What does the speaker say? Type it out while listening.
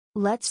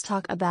Let's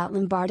talk about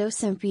Lombardo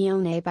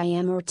Sempione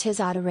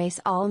biammortizzata Race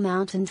All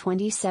Mountain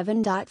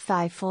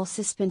 27.5 Full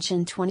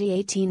Suspension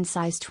 2018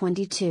 Size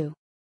 22.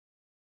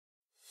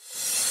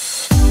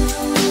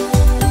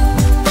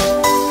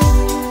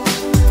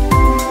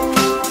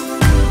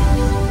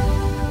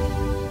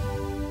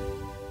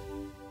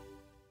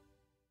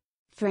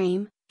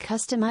 Frame,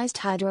 customized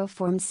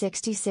Hydroformed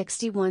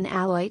 6061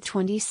 alloy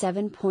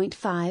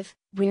 27.5,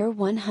 rear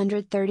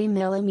 130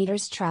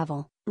 mm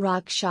travel,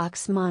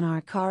 Shox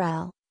Monarch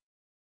RL.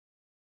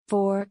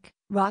 Fork,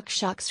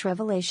 Shox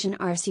Revelation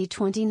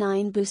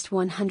RC29 boost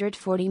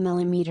 140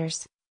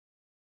 mm.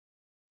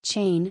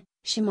 Chain,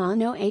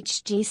 Shimano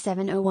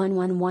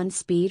HG70111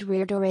 speed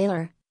rear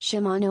derailleur,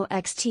 Shimano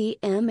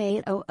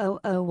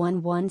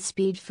XTM80011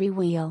 speed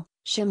freewheel,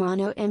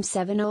 Shimano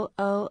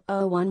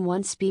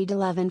M70011 speed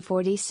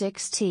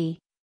 1146T.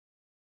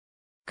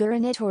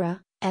 Guranitura,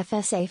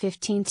 FSA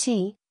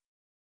 15T.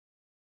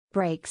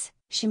 Brakes,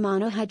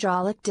 Shimano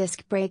hydraulic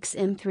disc brakes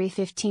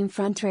M315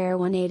 front rear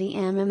 180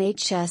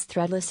 mmHs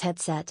threadless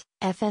headset,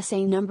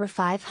 FSA number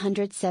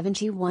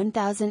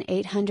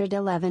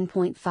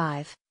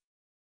 571811.5.